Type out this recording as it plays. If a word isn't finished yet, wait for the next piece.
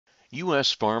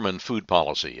U.S. Farm and Food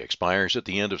Policy expires at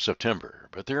the end of September,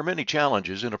 but there are many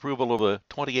challenges in approval of a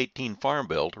 2018 Farm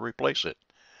Bill to replace it.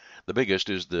 The biggest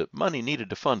is the money needed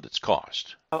to fund its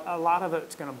cost. A lot of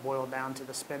it's going to boil down to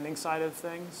the spending side of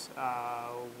things.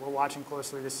 We're watching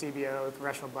closely the CBO, the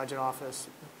Congressional Budget Office,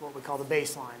 what we call the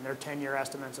baseline, their 10-year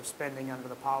estimates of spending under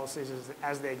the policies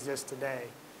as they exist today,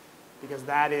 because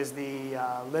that is the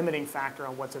limiting factor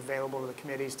on what's available to the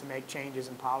committees to make changes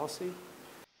in policy.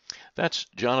 That's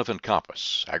Jonathan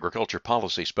Koppas, Agriculture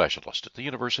Policy Specialist at the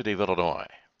University of Illinois.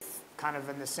 Kind of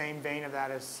in the same vein of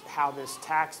that is how this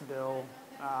tax bill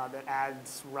that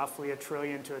adds roughly $1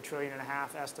 trillion to $1.5 trillion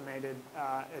estimated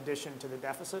addition to the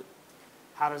deficit.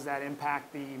 How does that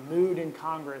impact the mood in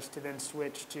Congress to then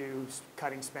switch to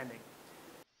cutting spending?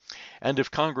 And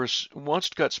if Congress wants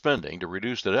to cut spending to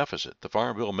reduce the deficit, the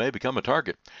Farm Bill may become a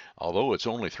target, although it's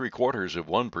only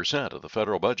 0.75% of the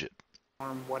federal budget.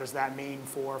 What does that mean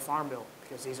for Farm Bill?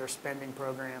 Because these are spending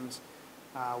programs.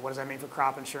 What does that mean for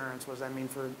crop insurance? What does that mean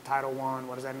for Title I?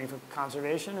 What does that mean for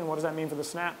conservation? And what does that mean for the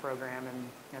SNAP program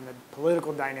and the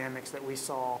political dynamics that we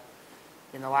saw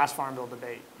in the last Farm Bill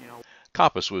debate?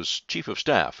 Koppas was Chief of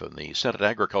Staff in the Senate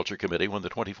Agriculture Committee when the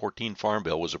 2014 Farm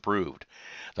Bill was approved.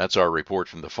 That's our report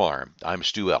from the farm. I'm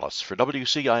Stu Ellis for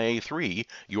WCIA 3,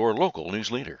 your local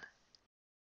news leader.